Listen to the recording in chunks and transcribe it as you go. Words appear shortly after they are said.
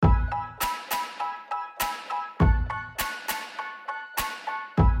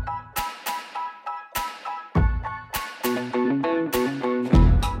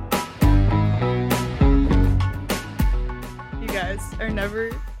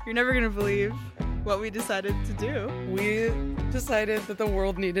you're never gonna believe what we decided to do. We decided that the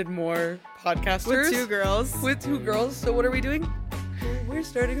world needed more podcasters. With two girls. So what are we doing? We're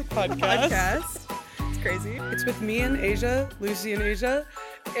starting a podcast. It's crazy. It's with me and Asia, Lucy and Asia,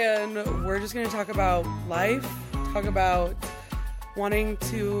 and we're just going to talk about life, talk about wanting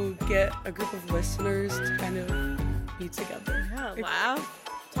to get a group of listeners to kind of be together. Yeah, laugh.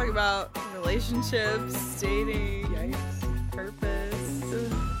 Talk about relationships, dating, Yikes. purpose.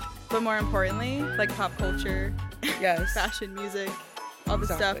 But more importantly, like pop culture, Yes. fashion, music, all the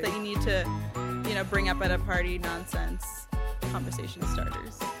stuff that you need to, bring up at a party, nonsense, conversation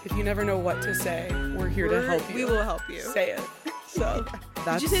starters. If you never know what to say, we're here to help you. We will help you. Say it. So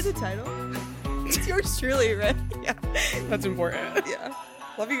Did you say the title? It's yours truly, right? Yeah. That's important. Yeah.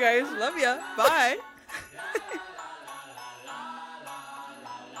 Love you guys. Love ya. Bye.